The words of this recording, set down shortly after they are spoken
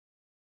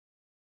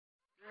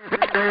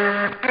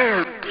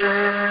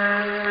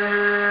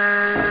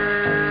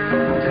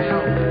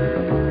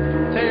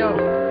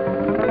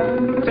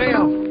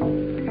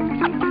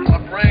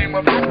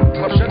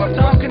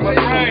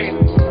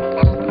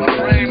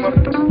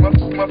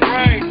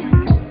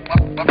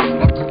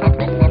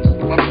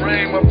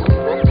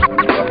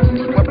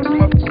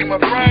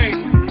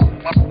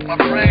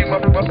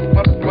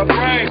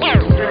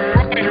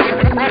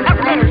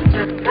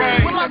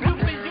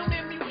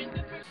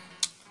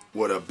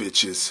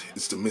bitches?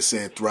 It's the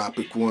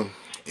MisanthropikOne,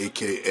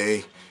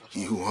 aka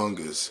He Who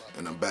Hungers,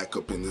 and I'm back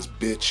up in this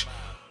bitch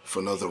for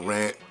another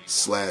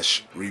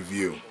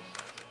rant/review.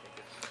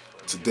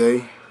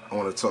 Today, I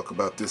want to talk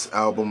about this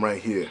album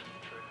right here,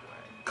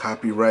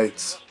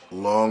 Copywrite's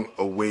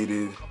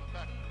long-awaited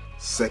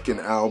second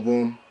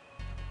album,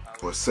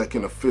 or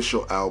second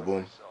official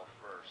album,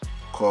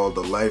 called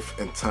The Life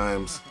and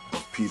Times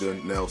of Peter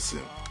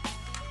Nelson.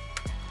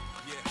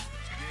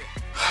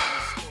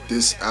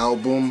 This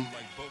album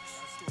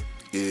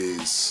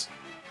is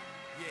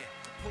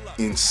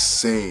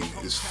insane.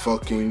 It's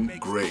fucking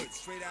great.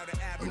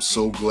 I'm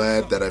so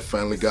glad that I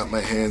finally got my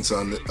hands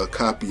on a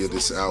copy of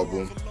this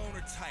album.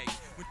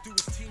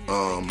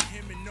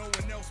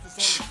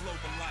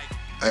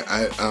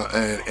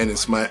 And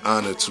it's my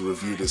honor to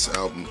review this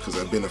album because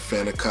I've been a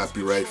fan of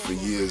Copywrite for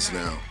years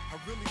now.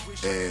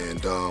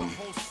 And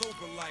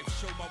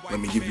let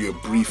me give you a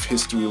brief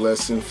history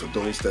lesson for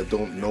those that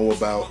don't know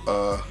about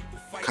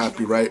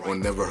Copywrite or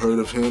never heard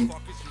of him.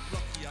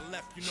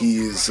 He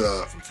is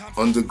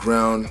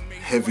underground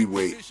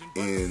heavyweight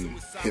in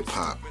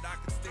hip-hop,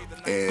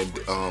 and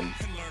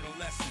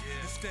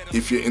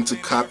if you're into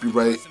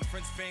Copywrite,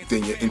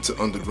 then you're into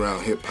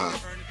underground hip-hop.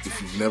 If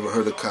you've never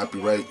heard of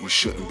Copywrite, you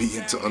shouldn't be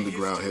into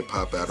underground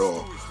hip-hop at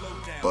all.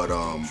 But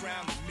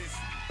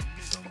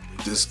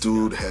this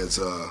dude has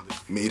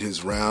made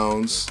his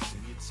rounds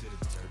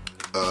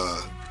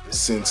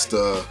since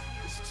the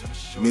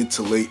mid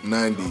to late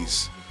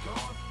 90s.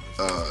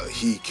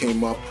 He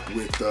came up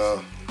with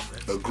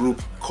a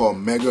group called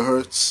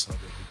Megahertz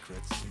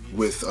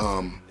with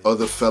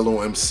other fellow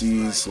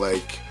MCs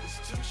like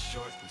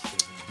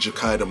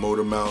Jakai the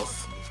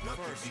Motormouth,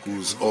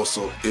 who's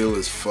also ill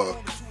as fuck,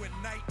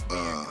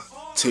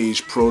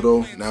 Tage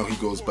Proto, now he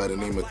goes by the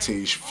name of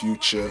Tage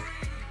Future,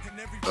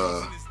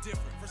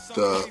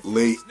 the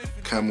late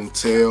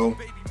Camuteo,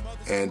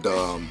 and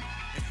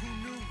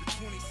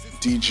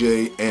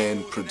DJ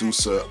and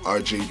producer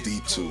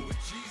RJD2.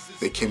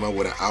 They came out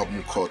with an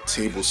album called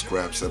Table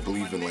Scraps, I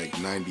believe in like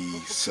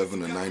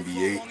 97 or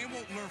 98.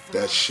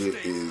 That shit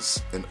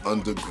is an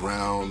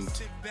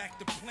underground,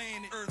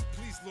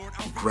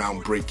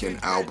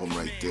 groundbreaking album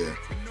right there.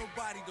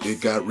 It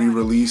got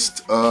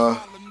re-released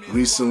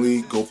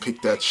recently. Go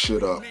pick that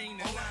shit up.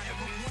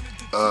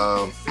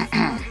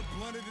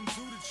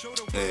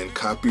 And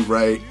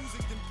Copywrite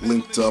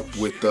linked up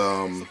with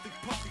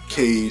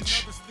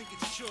Cage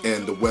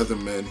and the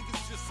Weathermen,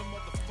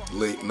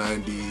 late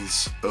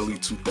 90s, early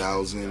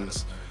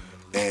 2000s,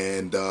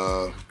 and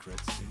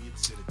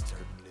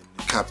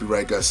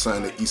Copywrite got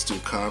signed to Eastern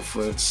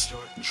Conference,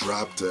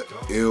 dropped a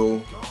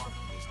ill,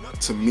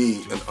 to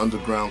me, an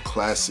underground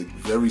classic,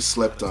 very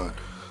slept on.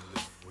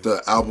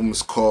 The album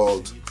is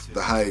called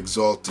The High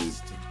Exalted.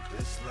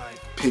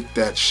 Pick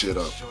that shit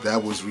up.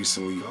 That was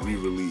recently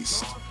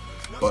re-released,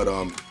 but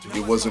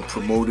it wasn't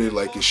promoted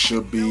like it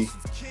should be,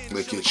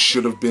 like it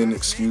should have been,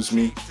 excuse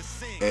me,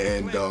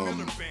 and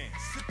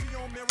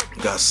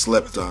got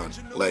slept on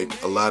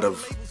like a lot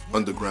of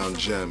underground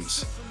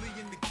gems.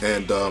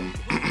 And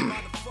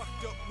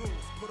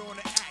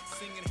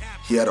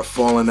he had a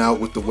falling out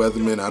with the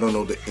Weathermen. I don't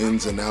know the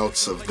ins and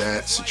outs of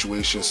that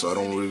situation, so I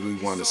don't really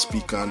want to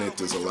speak on it.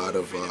 There's a lot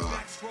of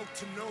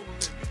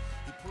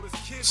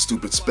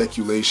stupid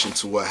speculation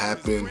to what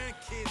happened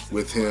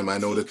with him. I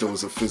know that there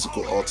was a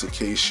physical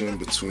altercation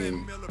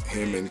between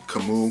him and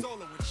Camus,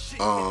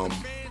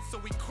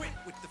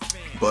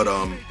 but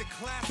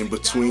in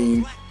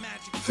between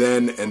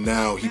then and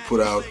now, he put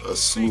out a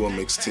slew of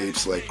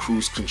mixtapes like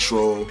Cruise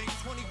Control,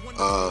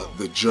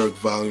 The Jerk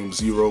Volume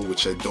 0,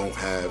 which I don't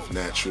have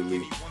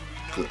naturally,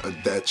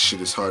 that shit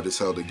is hard as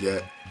hell to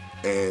get,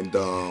 and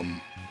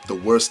The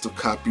Worst of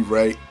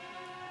Copywrite,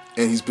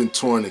 and he's been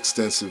touring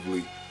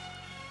extensively.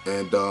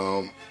 And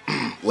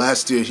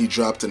last year he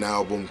dropped an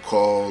album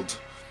called,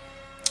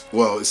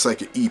 well, it's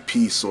like an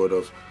EP sort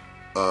of,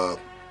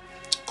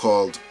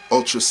 called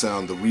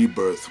Ultrasound The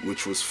Rebirth,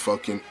 which was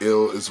fucking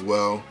ill as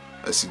well.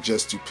 I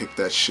suggest you pick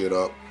that shit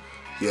up.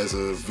 He has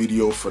a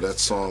video for that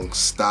song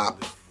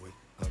Stop.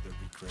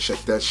 Check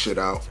that shit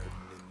out.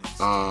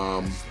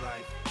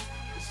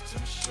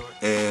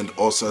 And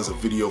also has a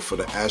video for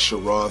the Asher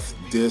Roth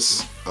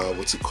diss,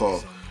 what's it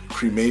called?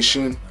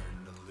 Cremation.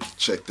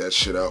 Check that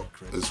shit out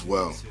as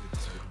well.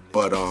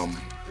 But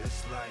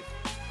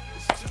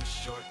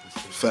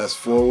fast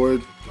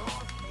forward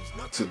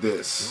to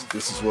this.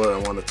 This is what I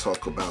want to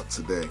talk about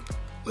today.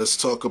 Let's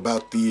talk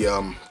about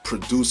the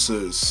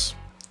producers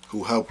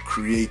who helped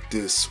create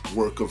this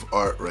work of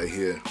art right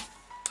here.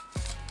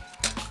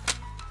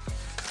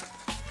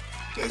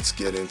 Let's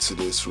get into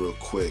this real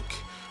quick.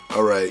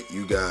 Alright,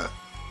 you got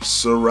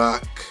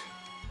Ciroc,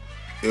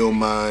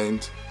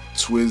 Illmind,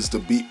 Twiz the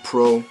Beat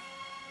Pro,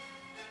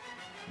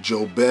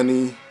 Joe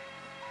Benny,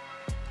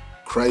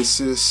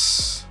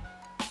 Crisis,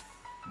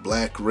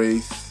 Black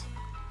Wraith,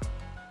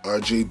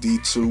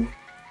 RJD2,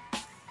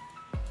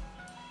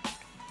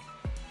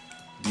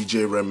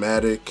 DJ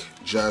Rematic,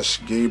 Josh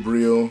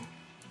Gabriel,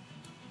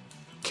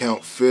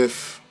 Count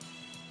Fifth,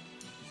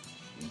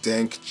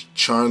 Dank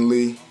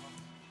Charnley,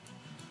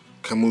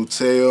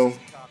 Camuteo,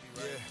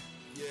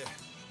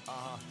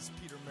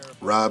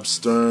 Rob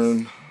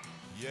Stern,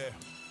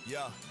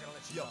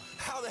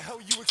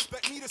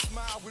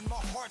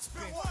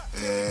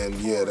 and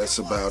yeah, that's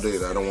about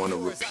it. I don't want to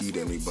repeat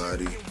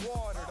anybody.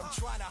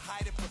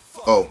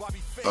 Oh,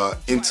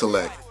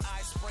 Intellect.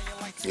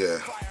 Yeah.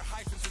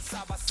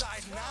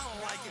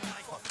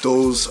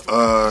 Those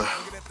are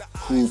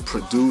who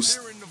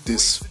produced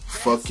this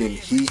fucking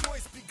heat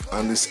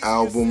on this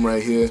album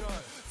right here.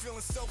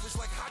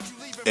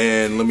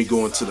 And let me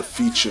go into the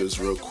features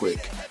real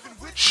quick.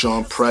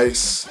 Sean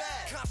Price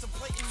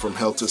from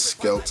Helter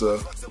Skelter,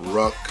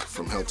 Ruck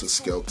from Helter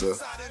Skelter,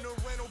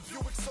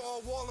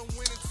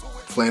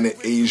 Planet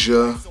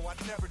Asia,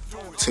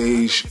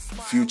 Tage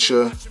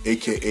Future,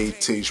 aka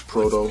Tage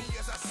Proto,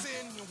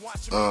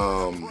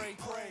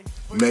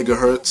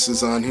 Megahertz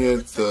is on here.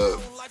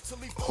 The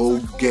whole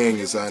gang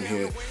is on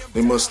here.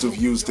 They must have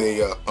used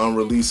a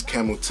unreleased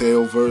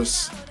Camuteo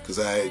verse, because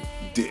I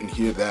didn't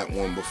hear that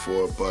one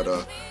before. But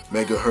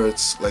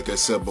Megahertz, like I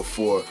said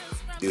before,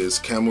 is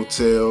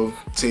Camuteo,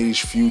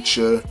 Tage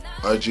Future,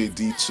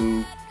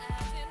 RJD2,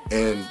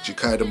 and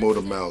Jakaida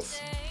Motormouth,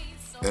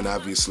 and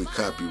obviously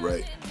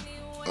Copywrite.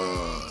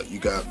 You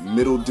got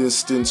Middle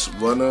Distance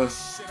Runner,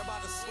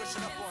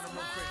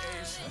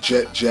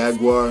 Jet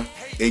Jaguar,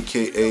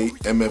 aka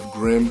MF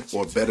Grimm,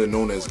 or better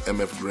known as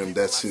MF Grimm.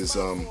 That's his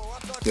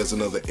he has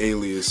another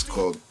alias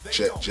called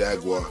Jet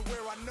Jaguar.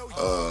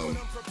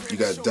 You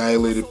got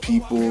Dilated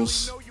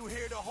Peoples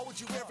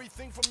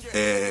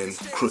and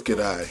Crooked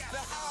Eye.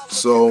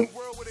 So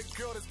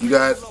you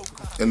got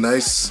a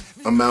nice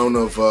amount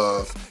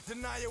of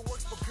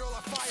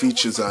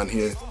features on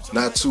here.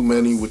 Not too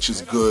many, which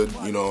is good.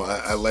 You know,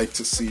 I like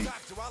to see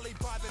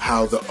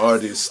how the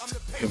artist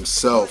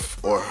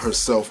himself or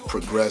herself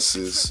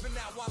progresses,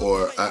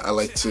 or I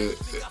like to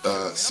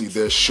see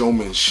their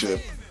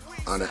showmanship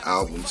on an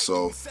album.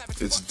 So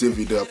it's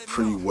divvied up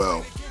pretty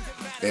well.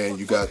 And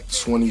you got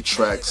 20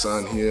 tracks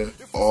on here,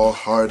 all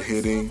hard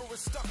hitting,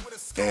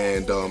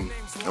 and I'm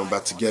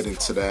about to get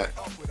into that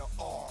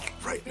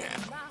right now.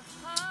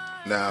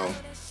 Now,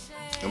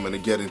 I'm going to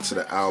get into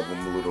the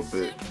album a little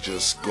bit,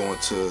 just going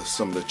to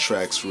some of the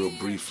tracks real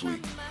briefly.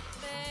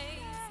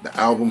 The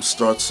album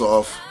starts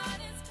off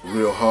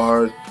real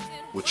hard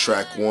with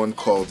track 1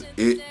 called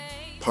It,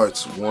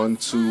 parts 1,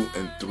 2,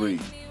 and 3.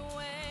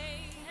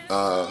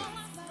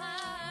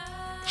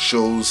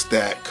 Shows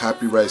that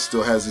Copywrite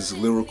still has his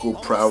lyrical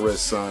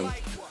prowess on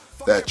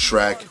that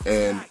track,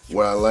 and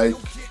what I like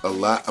a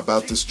lot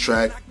about this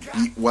track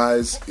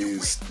beat-wise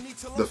is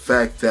the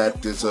fact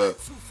that there's a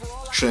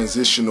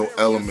transitional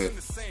element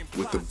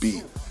with the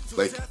beat.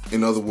 Like,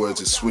 in other words,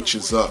 it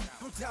switches up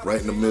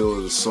right in the middle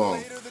of the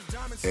song,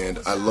 and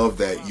I love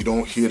that. You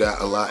don't hear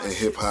that a lot in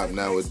hip-hop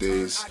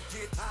nowadays.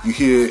 You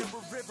hear it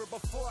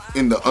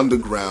in the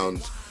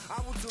underground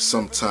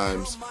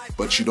sometimes,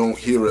 but you don't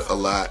hear it a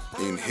lot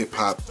in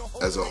hip-hop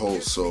as a whole.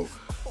 So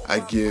I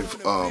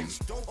give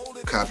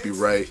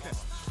Copywrite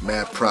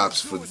mad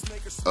props for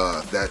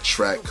that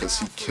track, because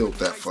he killed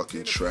that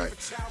fucking track,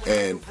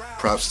 and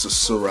props to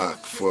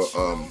Surak for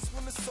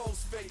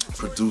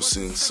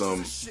producing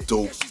some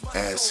dope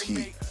ass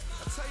heat.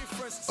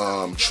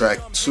 Track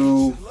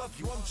 2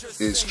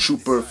 is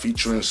Trooper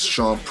featuring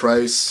Sean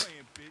Price.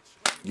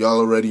 Y'all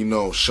already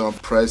know Sean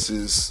Price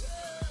is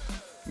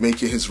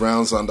making his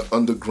rounds on the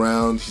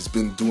underground. He's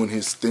been doing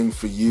his thing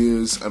for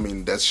years. I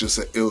mean, that's just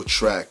an ill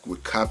track.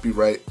 With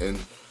Copywrite and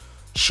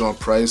Sean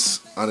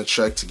Price on a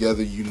track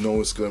together, you know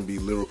it's gonna be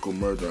lyrical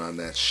murder on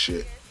that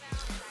shit.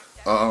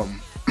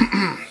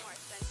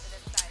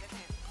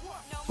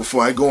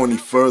 Before I go any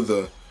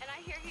further,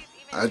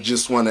 I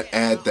just want to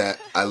add that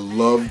I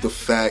love the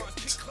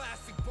fact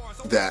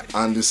that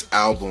on this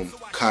album,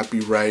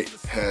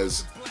 Copywrite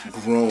has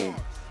grown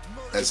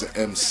as an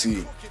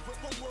MC.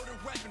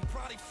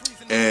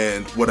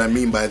 And what I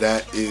mean by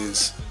that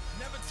is,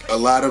 a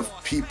lot of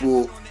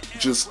people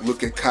just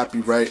look at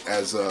Copywrite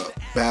as a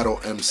battle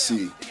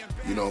MC,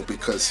 you know,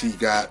 because he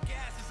got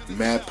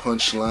mad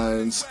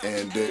punchlines,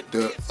 and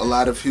a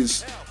lot of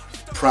his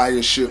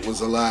prior shit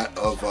was a lot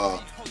of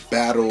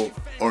battle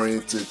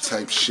oriented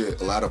type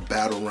shit, a lot of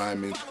battle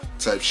rhyming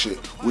type shit,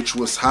 which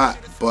was hot,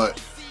 but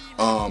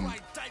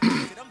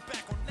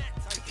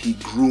he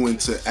grew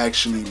into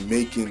actually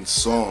making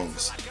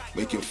songs,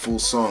 making full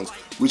songs,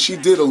 which he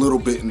did a little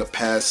bit in the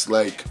past,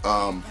 like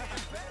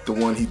the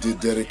one he did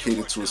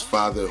dedicated to his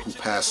father who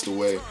passed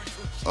away,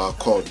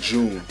 called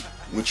June,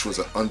 which was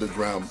an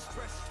underground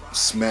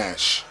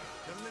smash.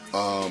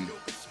 But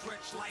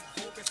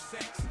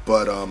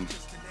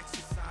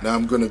now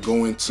I'm gonna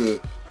go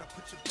into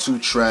 2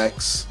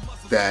 tracks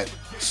that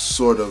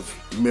sort of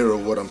mirror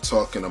what I'm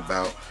talking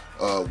about.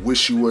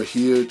 Wish You Were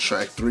Here,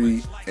 track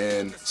 3,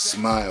 and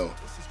Smile,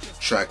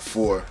 track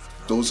 4.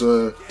 Those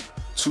are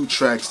 2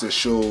 tracks that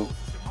show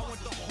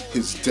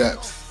his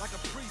depth.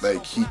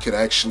 Like, he could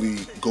actually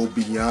go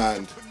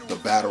beyond the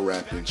battle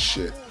rapping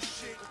shit.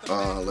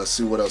 Let's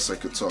see what else I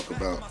could talk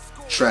about.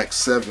 Track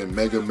 7,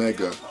 Mega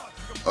Mega,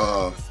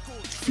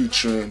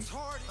 featuring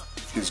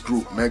his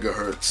group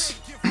Megahertz.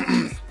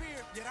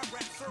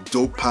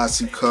 dope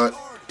posse cut,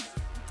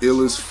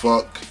 ill as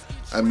fuck.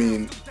 I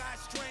mean,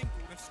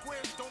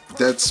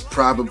 that's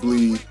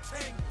probably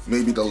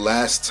maybe the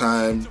last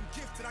time.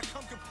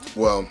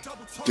 Well,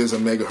 there's a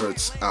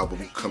Megahertz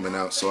album coming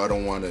out, so I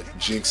don't want to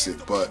jinx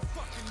it, but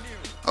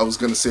I was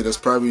gonna say that's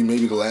probably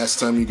maybe the last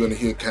time you're gonna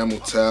hear Camel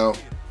Tail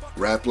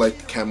rap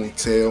like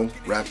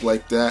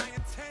that.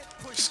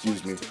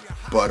 Excuse me.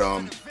 But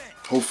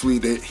hopefully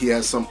he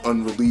has some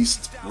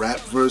unreleased rap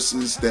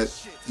verses that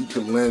he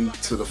could lend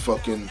to the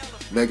fucking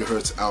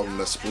Megahertz album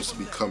that's supposed to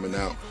be coming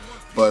out.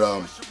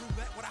 But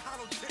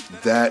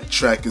that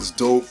track is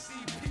dope.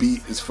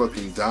 Beat is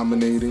fucking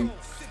dominating.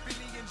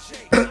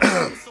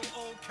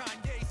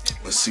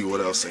 Let's see what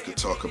else I could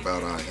talk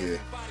about on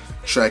here.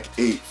 Track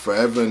 8,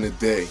 Forever and a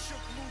Day.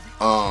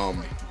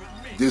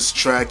 This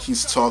track,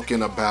 he's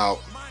talking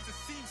about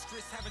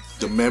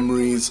the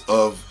memories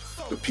of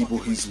the people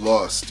he's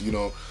lost. You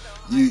know,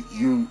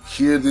 you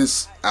hear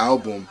this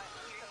album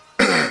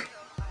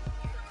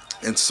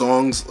and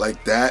songs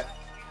like that,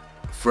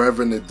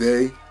 Forever and a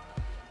Day,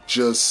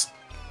 just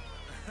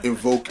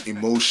invoke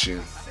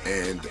emotion,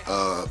 and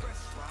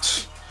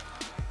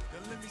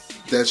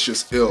that's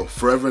just ill.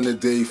 Forever and a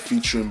Day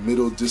featuring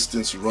Middle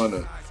Distance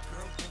Runner.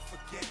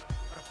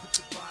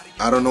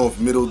 I don't know if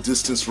Middle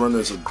Distance Runner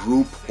is a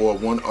group or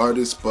one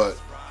artist, but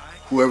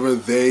whoever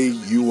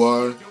you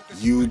are,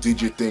 you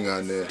did your thing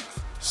on there.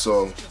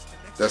 So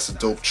that's a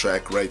dope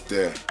track right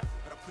there.